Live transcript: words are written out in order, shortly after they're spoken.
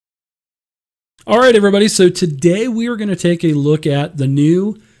All right, everybody. So today we are going to take a look at the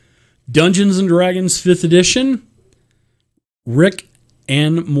new Dungeons and Dragons 5th edition, Rick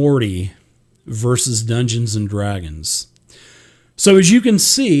and Morty versus Dungeons and Dragons. So as you can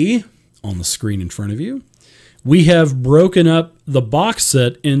see on the screen in front of you, we have broken up the box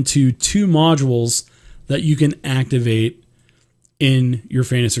set into 2 modules that you can activate in your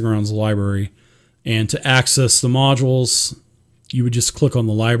Fantasy Grounds library. And to access the modules, you would just click on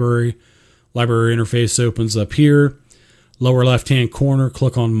the library. Library interface opens up here. Lower left-hand corner,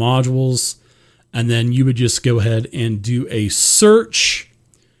 click on modules. And then you would just go ahead and do a search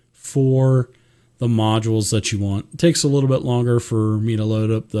for the modules that you want. It takes a little bit longer for me to load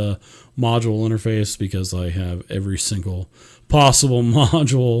up the module interface because I have every single possible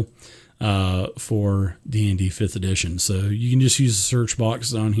module for D&D 5th edition. So you can just use the search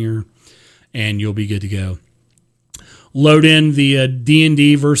box down here and you'll be good to go. Load in the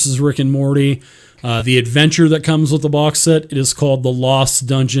D&D versus Rick and Morty. The adventure that comes with the box set, it is called The Lost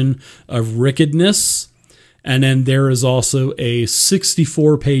Dungeon of Wickedness. And then there is also a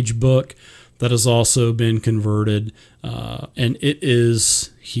 64-page book that has also been converted, and it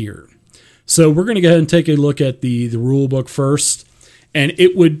is here. So we're going to go ahead and take a look at the rule book first. And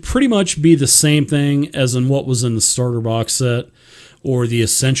it would pretty much be the same thing as in what was in the starter box set or the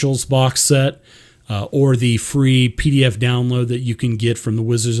Essentials box set. Or the free PDF download that you can get from the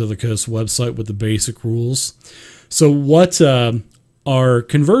Wizards of the Coast website with the basic rules. So what our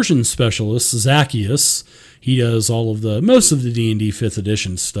conversion specialist, Zacchaeus, he does most of the D&D 5th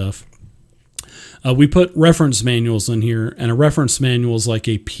edition stuff. We put reference manuals in here, and a reference manual is like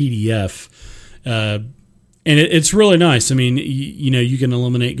a PDF. And it's really nice. I mean, you can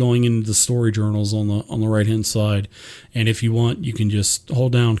eliminate going into the story journals on the right-hand side. And if you want, you can just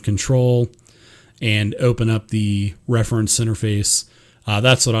hold down Control and open up the reference interface.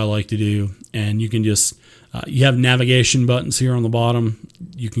 That's what I like to do. And you can just, you have navigation buttons here on the bottom.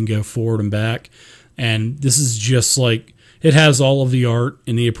 You can go forward and back. And this is just like, it has all of the art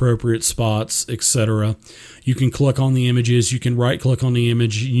in the appropriate spots, etc. You can click on the images. You can right-click on the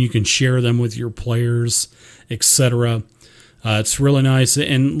image. You can share them with your players, etc. It's really nice.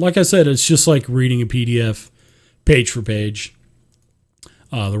 And like I said, it's just like reading a PDF page for page.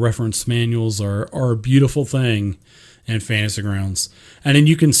 The reference manuals are a beautiful thing in Fantasy Grounds. And then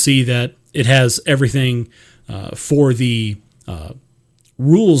you can see that it has everything for the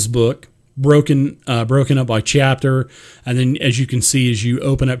rules book broken up by chapter. And then as you can see, as you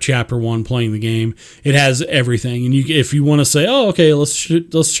open up chapter 1 playing the game, it has everything. And if you want to say, oh, okay,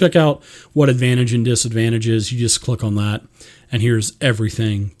 let's check out what advantage and disadvantage is, you just click on that. And here's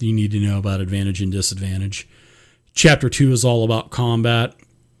everything you need to know about advantage and disadvantage. Chapter 2 is all about combat.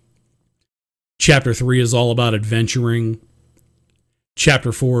 Chapter 3 is all about adventuring.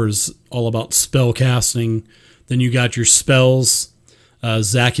 Chapter 4 is all about spell casting. Then you got your spells.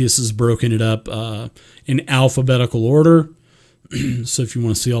 Zacchaeus has broken it up in alphabetical order. So if you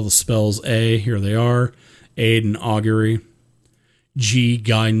want to see all the spells, A, here they are. Aid and augury. G,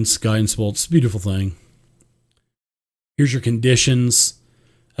 guidance bolts. Beautiful thing. Here's your conditions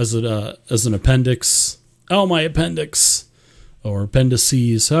as an appendix. Oh, my appendix. Or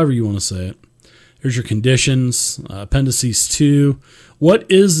appendices, however you want to say it. Here's your conditions. Appendices 2. What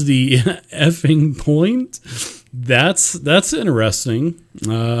is the effing point? That's interesting.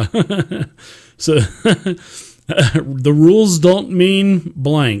 So the rules don't mean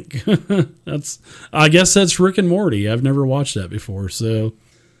blank. I guess that's Rick and Morty. I've never watched that before.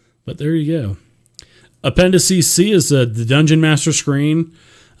 But there you go. Appendices C is the Dungeon Master screen.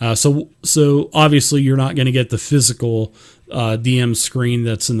 So obviously you're not going to get the physical DM screen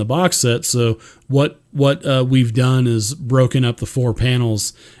that's in the box set. So what we've done is broken up the 4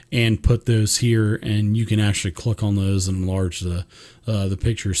 panels and put those here, and you can actually click on those and enlarge the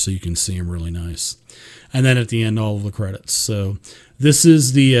picture so you can see them really nice. And then at the end, all of the credits. So this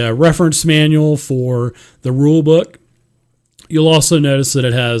is the reference manual for the rule book. You'll also notice that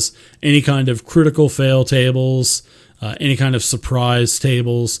it has any kind of critical fail tables, any kind of surprise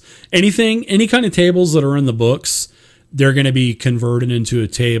tables, any kind of tables that are in the books, they're going to be converted into a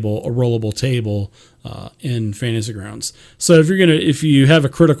rollable table in Fantasy Grounds. So if you have a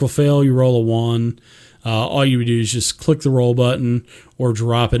critical fail, you roll a 1. All you would do is just click the roll button or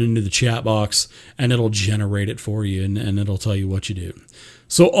drop it into the chat box, and it'll generate it for you, and it'll tell you what you do.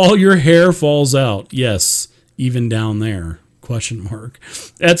 So all your hair falls out. Yes, even down there. Question mark.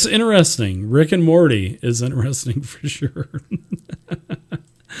 That's interesting. Rick and Morty is interesting for sure.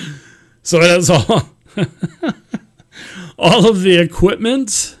 So that's all. All of the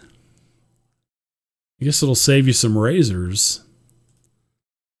equipment. I guess it'll save you some razors.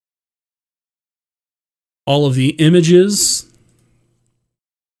 all of the images,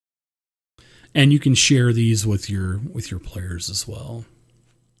 and you can share these with your players as well.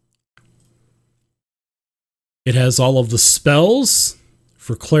 It has all of the spells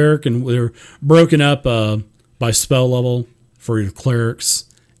for cleric, and they're broken up by spell level for your clerics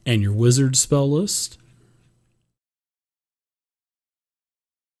and your wizard spell list.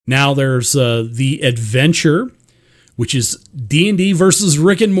 Now there's the adventure, which is D&D versus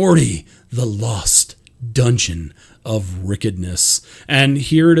Rick and Morty, the Lost Dungeon of Wickedness. And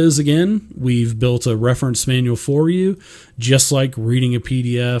here it is again. We've built a reference manual for you, just like reading a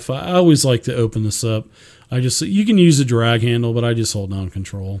PDF. I always like to open this up. You can use a drag handle, but I just hold down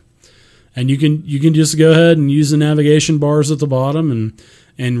control. And you can just go ahead and use the navigation bars at the bottom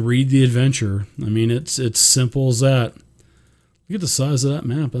and read the adventure. I mean, it's simple as that. Look at the size of that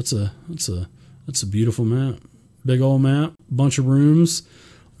map. That's a beautiful map. Big old map, bunch of rooms.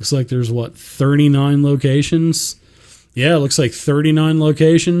 Looks like there's 39 locations. Yeah, it looks like 39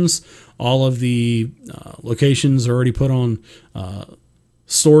 locations. All of the locations are already put on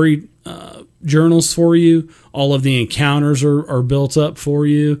story journals for you. All of the encounters are built up for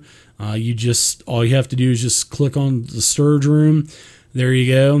you. All you have to do is just click on the Sturge room. There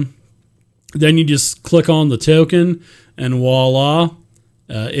you go. Then you just click on the token, and voila,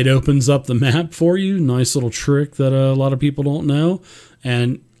 it opens up the map for you. Nice little trick that a lot of people don't know.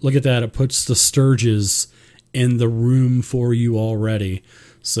 And look at that. It puts the Sturges in the room for you already.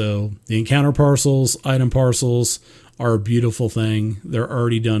 So the encounter parcels, item parcels are a beautiful thing. They're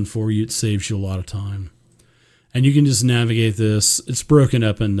already done for you. It saves you a lot of time. And you can just navigate this. It's broken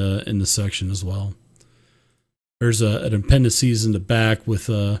up in the section as well. There's an appendices in the back with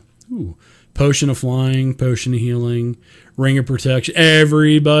potion of flying, potion of healing, ring of protection.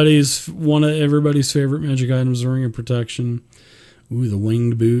 One of everybody's favorite magic items, the ring of protection. Ooh, the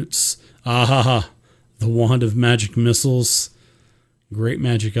winged boots. The wand of magic missiles. Great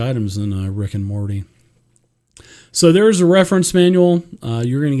magic items in Rick and Morty. So there's a reference manual.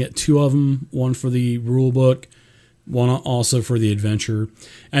 You're going to get 2 of them. One for the rule book, one also for the adventure.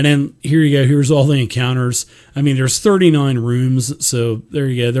 And then here you go. Here's all the encounters. I mean, there's 39 rooms. So there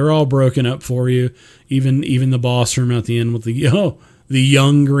you go. They're all broken up for you. Even the boss room at the end with the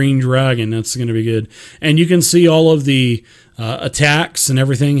young green dragon. That's going to be good. And you can see all of the attacks and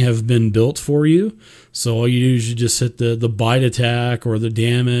everything have been built for you. So all you do is you just hit the bite attack or the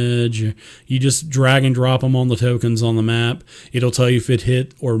damage. You just drag and drop them on the tokens on the map. It'll tell you if it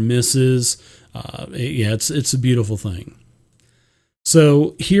hit or misses. It's a beautiful thing.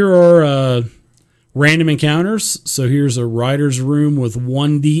 So here are random encounters. So here's a rider's room with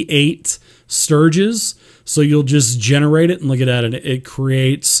 1d8 Sturges. So you'll just generate it and look at it. It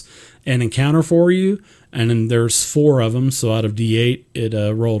creates an encounter for you. And then there's 4 of them. So out of D8, it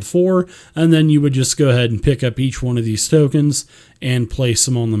rolled 4. And then you would just go ahead and pick up each one of these tokens and place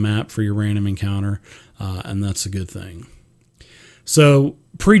them on the map for your random encounter. And that's a good thing. So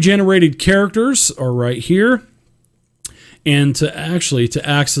pre-generated characters are right here. And to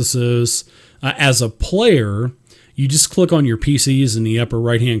access those as a player, you just click on your PCs in the upper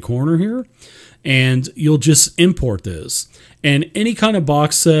right-hand corner here. And you'll just import those. And any kind of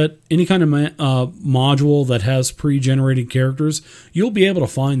box set, any kind of module that has pre-generated characters, you'll be able to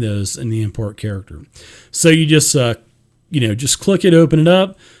find those in the import character. So you just, just click it, open it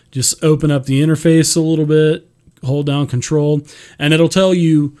up, just open up the interface a little bit, hold down Control, and it'll tell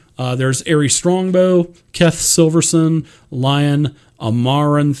you there's Aerie Strongbow, Keth Silverson, Lion,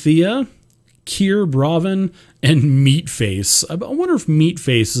 Amaranthea, Kier Bravin, and Meatface. I wonder if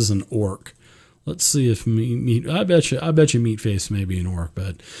Meatface is an orc. Let's see if I bet you Meatface may be an orc,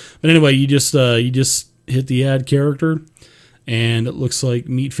 but anyway, you just hit the add character, and it looks like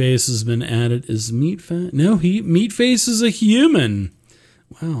Meatface has been added. Is Meatface? No, Meatface is a human.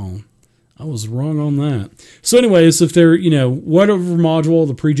 Wow, I was wrong on that. So, anyways, if they're whatever module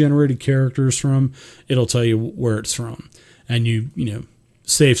the pre-generated character is from, it'll tell you where it's from, and you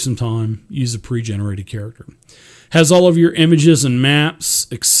save some time, use a pre-generated character. Has all of your images and maps,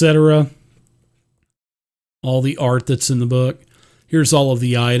 etc. All the art that's in the book. Here's all of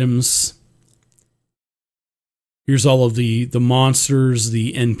the items. Here's all of the monsters,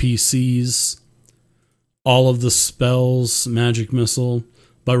 the NPCs, all of the spells, magic missile.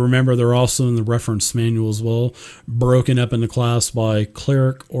 But remember, they're also in the reference manual as well, broken up into class by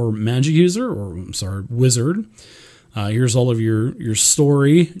cleric or magic user, or I'm sorry, wizard. Here's all of your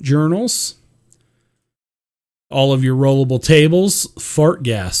story journals. All of your rollable tables, fart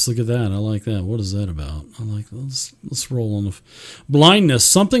gas. Look at that. I like that. What is that about? I like that. Let's roll on the blindness.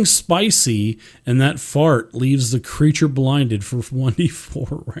 Something spicy, and that fart leaves the creature blinded for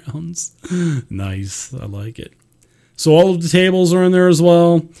 1d4 rounds. Nice. I like it. So all of the tables are in there as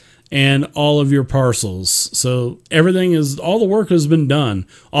well, and all of your parcels. So everything is, all the work has been done.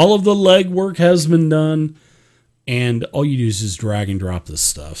 All of the leg work has been done, and all you do is just drag and drop this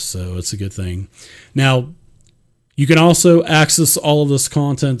stuff. So it's a good thing. Now, you can also access all of this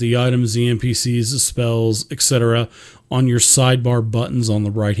content, the items, the NPCs, the spells, etc., on your sidebar buttons on the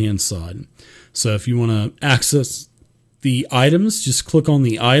right-hand side. So if you want to access the items, just click on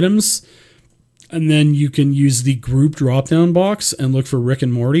the items, and then you can use the group drop-down box and look for Rick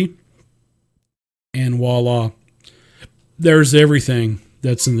and Morty. And voila, there's everything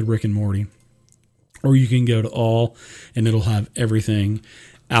that's in the Rick and Morty. Or you can go to all, and it'll have everything.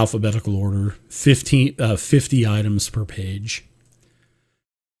 Alphabetical order, 50 items per page.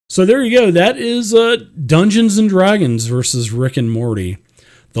 So there you go. That is Dungeons and Dragons versus Rick and Morty,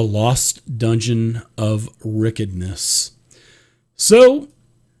 the Lost Dungeon of Rickedness. So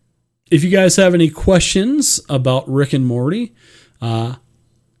if you guys have any questions about Rick and Morty, are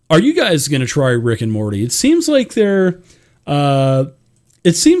you guys going to try Rick and Morty? It seems like they're out of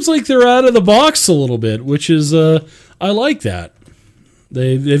the box a little bit, which is I like that.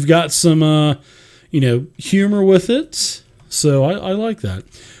 They've got some, humor with it. So I like that.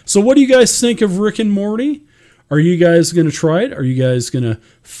 So what do you guys think of Rick and Morty? Are you guys going to try it? Are you guys going to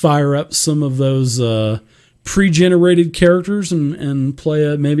fire up some of those pre-generated characters and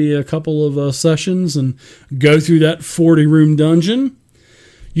play maybe a couple of sessions and go through that 40-room dungeon?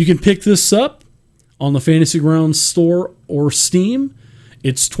 You can pick this up on the Fantasy Grounds store or Steam.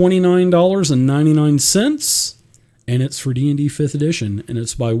 It's $29.99. And it's for D&D 5th edition, and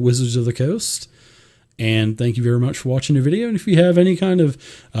it's by Wizards of the Coast. And thank you very much for watching the video. And if you have any kind of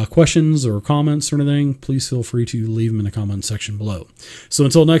questions or comments or anything, please feel free to leave them in the comment section below. So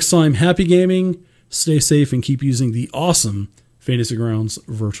until next time, happy gaming, stay safe, and keep using the awesome Fantasy Grounds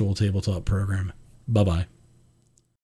virtual tabletop program. Bye-bye.